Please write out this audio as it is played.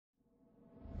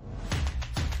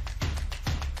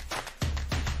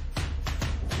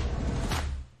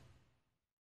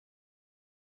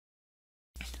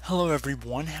Hello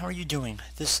everyone, how are you doing?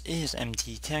 This is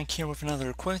MD Tech here with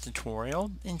another quick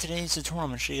tutorial. In today's tutorial, I'm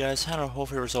going to show you guys how to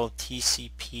hopefully resolve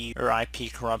TCP or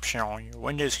IP corruption on your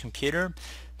Windows computer.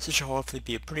 This should hopefully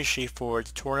be a pretty straightforward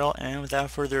tutorial, and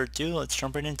without further ado, let's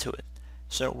jump right into it.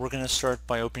 So we're going to start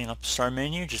by opening up the Start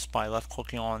menu just by left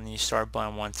clicking on the Start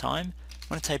button one time. I'm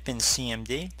going to type in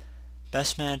CMD.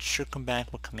 Best match should come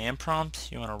back with command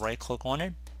prompt. You want to right click on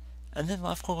it, and then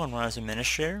left click on Run as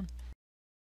Administrator.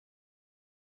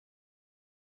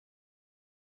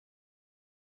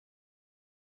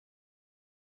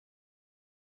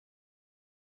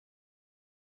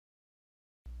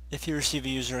 If you receive a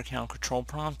user account control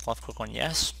prompt, left click on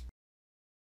Yes.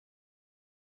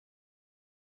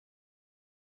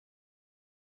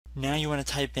 Now you want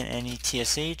to type in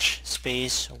NETSH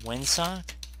space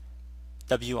winsock,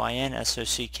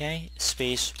 WINSOCK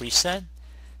space reset.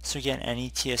 So again,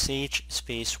 NETSH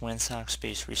space winsock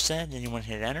space reset, then you want to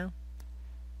hit enter.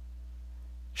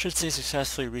 Should say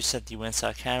successfully reset the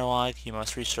winsock catalog. You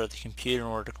must restart the computer in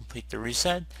order to complete the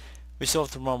reset. We still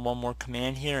have to run one more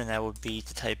command here, and that would be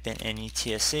to type in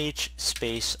NETSH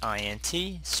space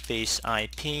INT space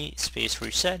IP space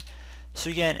reset.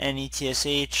 So again,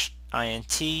 NETSH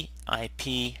INT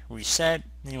IP reset,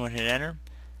 then you want to hit enter.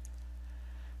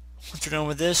 Once you're done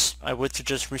with this, I would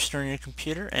suggest restarting your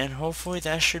computer, and hopefully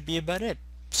that should be about it.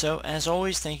 So as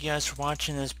always, thank you guys for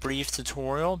watching this brief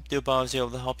tutorial. Do hope I was able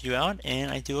to help you out,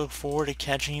 and I do look forward to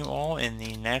catching you all in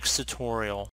the next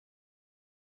tutorial.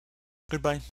 Goodbye.